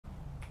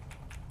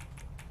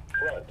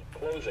front,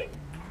 closing.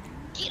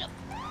 Get him.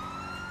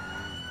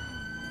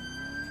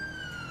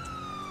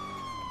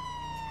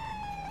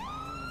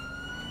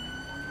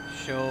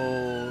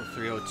 Show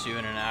 302 in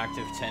an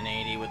active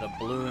 1080 with a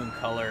blue and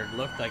colored,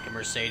 looked like a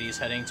Mercedes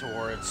heading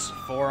towards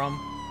Forum.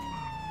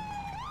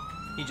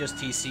 He just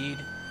TC'd.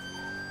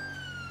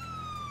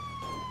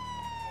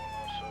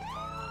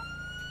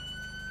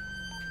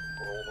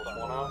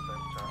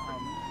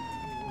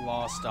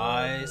 Lost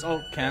eyes.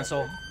 Oh,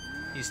 cancel.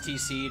 He's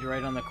TC'd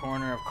right on the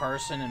corner of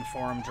Carson and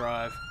Forum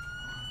Drive.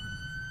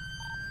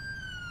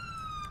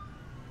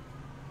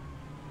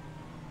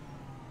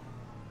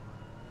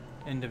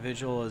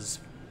 Individual has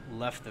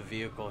left the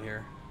vehicle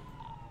here.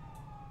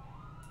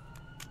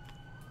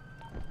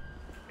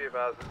 Be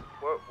advised,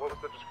 what was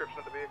the description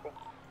of the vehicle?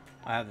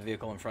 I have the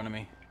vehicle in front of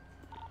me.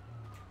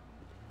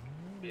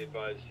 Be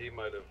advised, he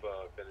might have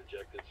been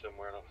ejected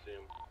somewhere. I don't see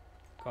him.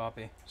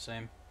 Copy.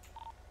 Same.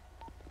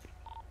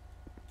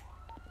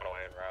 En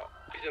route.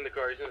 He's in the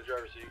car. He's in the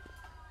driver's seat.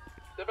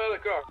 Step out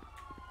of the car.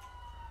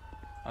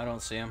 I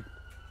don't see him.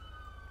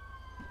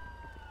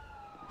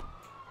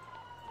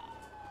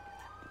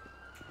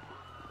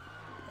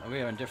 Are we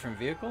having different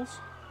vehicles?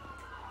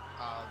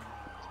 I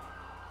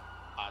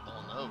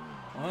don't know.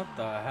 What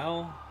the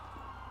hell?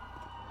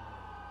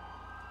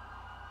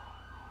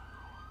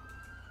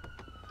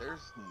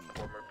 There's Or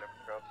moving in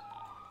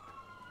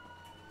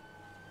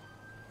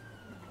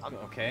cuffs.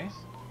 Okay.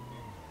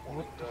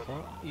 What the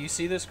fuck? You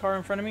see this car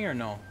in front of me or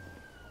no?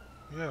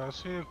 Yeah, I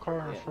see a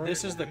car in front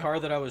This of is the me. car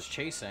that I was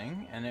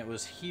chasing, and it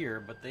was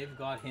here, but they've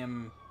got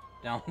him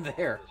down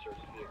there.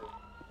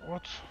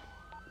 What?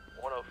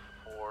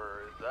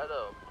 104, is that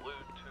a blue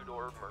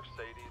two-door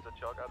Mercedes that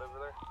y'all got over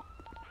there?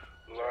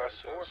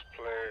 License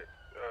plate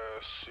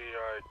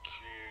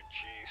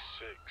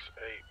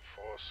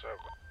CIQG6847.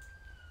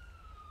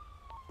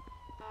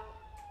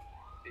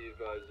 Be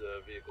advised,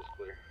 vehicle's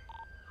clear.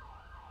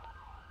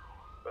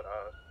 But,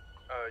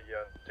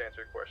 yeah, to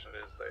answer your question, it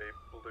is a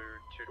blue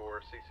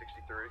two-door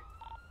C63.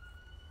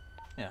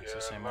 Yeah, it's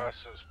the same one.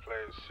 License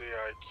plate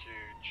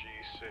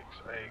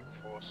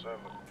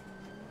CIQG6847.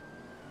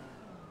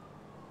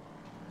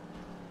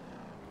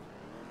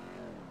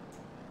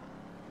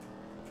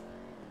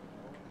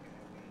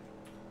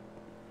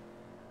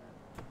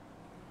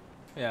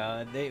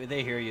 Yeah,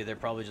 they hear you. They're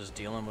probably just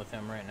dealing with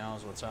him right now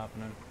is what's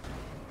happening.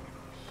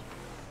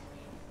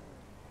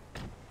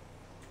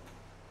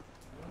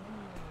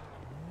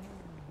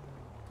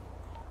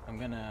 I'm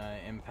gonna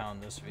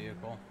impound this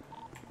vehicle.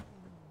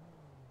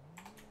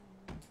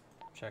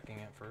 Checking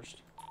it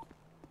first.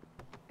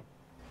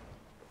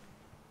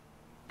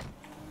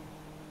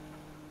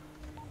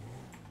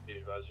 Be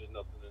advised, there's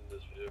nothing in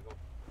this vehicle.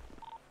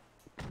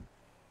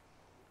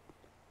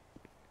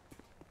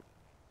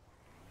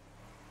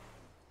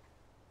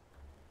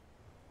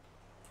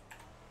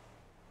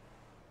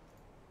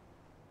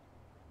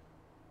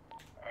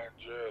 And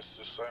just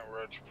the same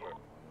reg plate.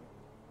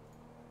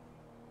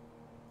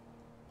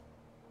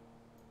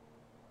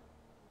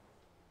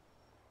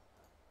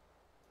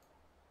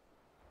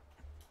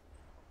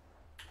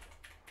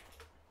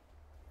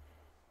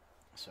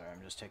 Sorry,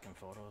 I'm just taking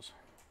photos.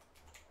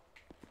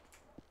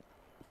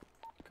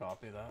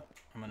 Copy that.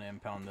 I'm gonna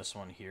impound this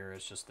one here.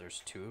 It's just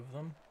there's two of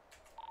them.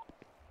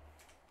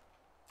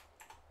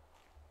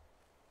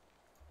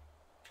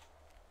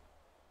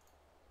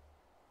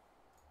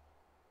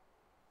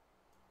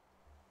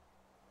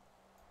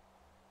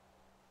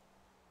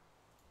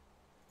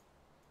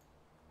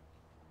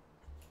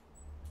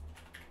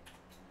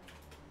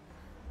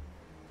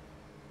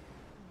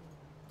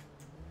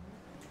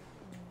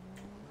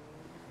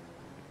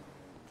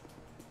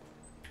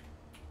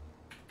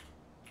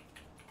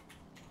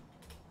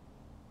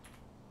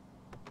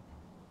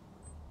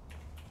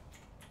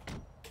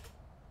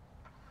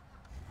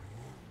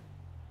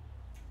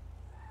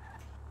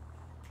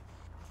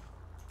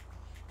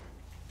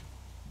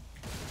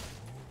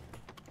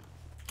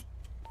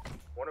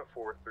 One oh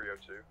four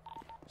 302.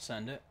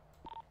 Send it.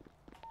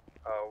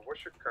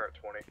 What's your current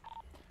 20?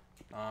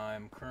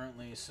 I'm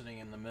currently sitting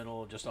in the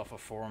middle, just off of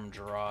Forum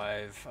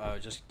Drive,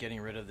 just getting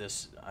rid of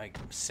this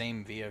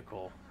same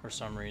vehicle for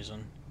some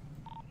reason.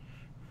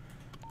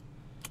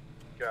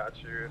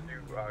 Got you. If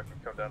you can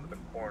come down to the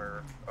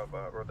corner of,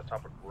 or the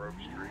top of Grove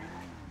Street,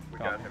 we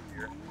got him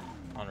here.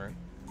 En route.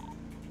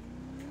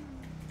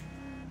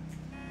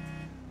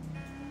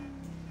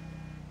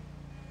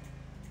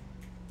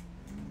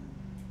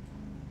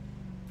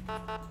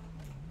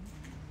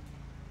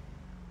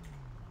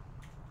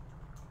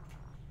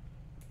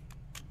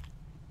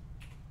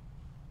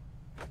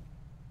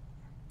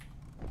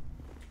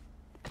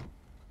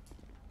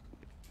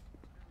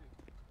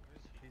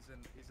 He's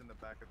in the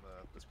back of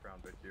this Crown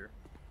Vic here.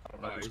 I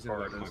don't Oh, know whose he's in the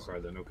car back it of my is. car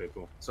then. Okay,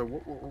 cool. So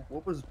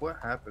what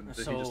happened?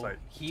 Did So he just like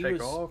he take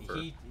was, off?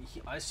 Or?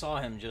 I saw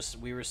him just.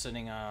 We were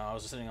sitting. I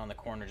was sitting on the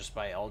corner just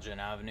by Elgin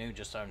Avenue,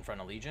 just out in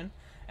front of Legion,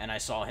 and I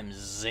saw him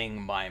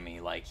zing by me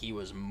like he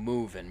was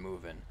moving.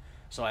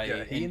 So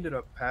Yeah, he ended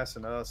up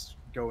passing us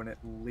going at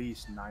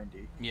least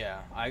 90. Yeah,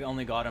 I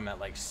only got him at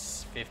like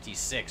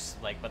 56,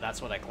 like, but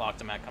that's what I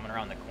clocked him at coming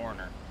around the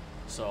corner.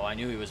 So I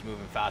knew he was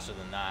moving faster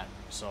than that.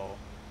 So,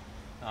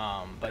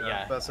 but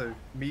yeah. But so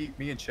me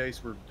and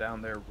Chase were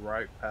down there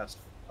right past,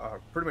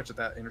 pretty much at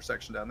that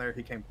intersection down there.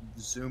 He came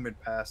zooming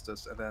past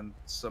us, and then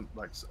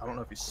I don't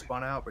know if he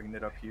spun out, but he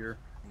ended up here.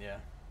 Yeah.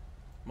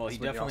 Well, he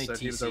That's when definitely said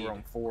he was TC'd. over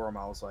on Forum.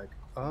 I was like,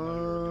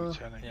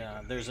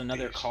 Yeah, there's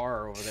another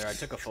car over there. I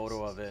took a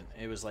photo of it.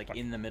 It was like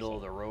in the middle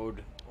of the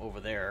road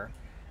over there.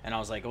 And I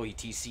was like, oh, he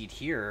TC'd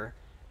here.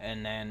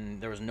 And then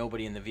there was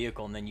nobody in the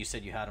vehicle. And then you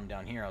said you had him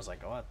down here. I was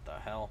like, oh, what the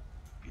hell?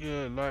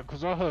 Yeah, like,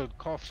 cause I heard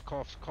coughs,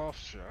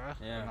 yeah?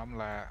 Yeah. And I'm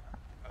like,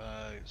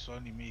 it's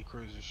only me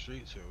cruising the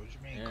streets here. What do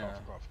you mean, Yeah.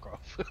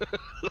 cough?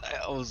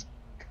 Like, I was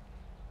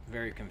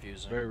Very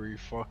confusing. very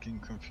fucking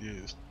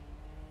confused.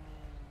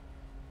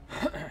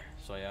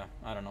 So yeah,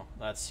 I don't know.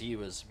 He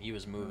was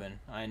moving.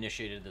 I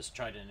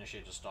tried to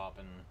initiate a stop,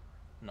 and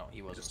no,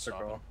 he wasn't just took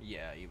stopping. off?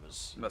 Yeah, he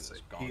was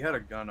gone. he had a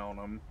gun on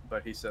him,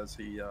 but he says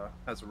he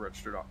has a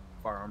registered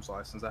firearms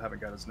license. I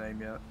haven't got his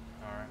name yet.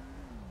 All right.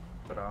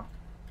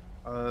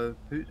 But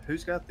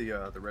who's got the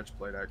reg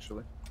plate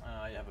actually?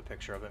 I have a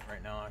picture of it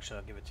right now. Actually,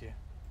 I'll give it to you.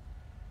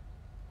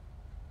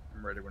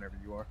 I'm ready whenever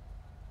you are.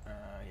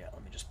 Yeah,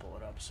 let me just pull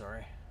it up.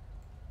 Sorry.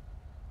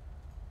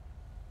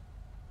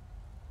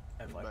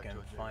 If I can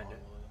find it.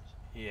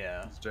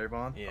 Yeah. It's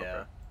Jayvon? Yeah. Okay.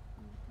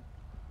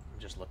 I'm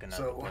just looking at it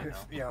So right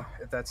now.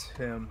 if that's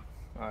him,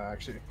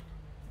 actually,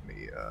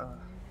 me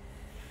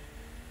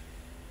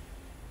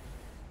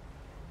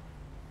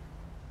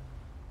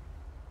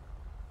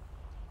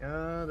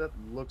that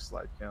looks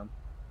like him.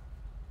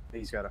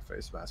 He's got a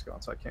face mask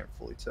on, so I can't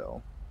fully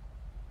tell.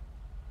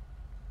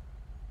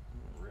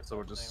 Rip So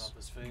we'll the thing just off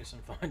his face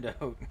and find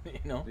out. You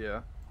know.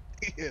 Yeah.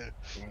 Yeah.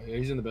 Yeah,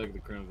 he's in the back of the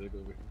Crown Vic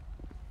over here.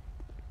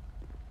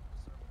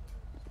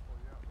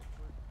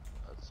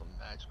 That's some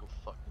magical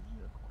fucking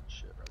unicorn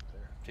shit right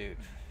there. Dude.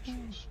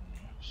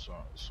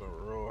 So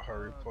real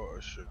Harry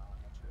Potter shit.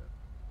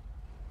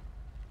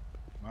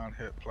 Man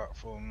hit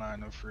platform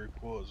 9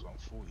 3/4 on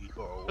 40.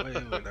 Got away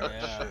with that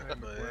Yeah. shit, Hey, but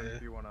McClellan,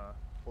 if you want to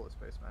pull his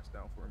face mask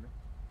down for me.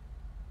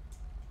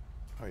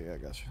 Oh yeah, I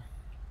got you.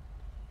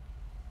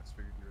 I just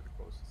figured you were the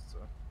closest, so.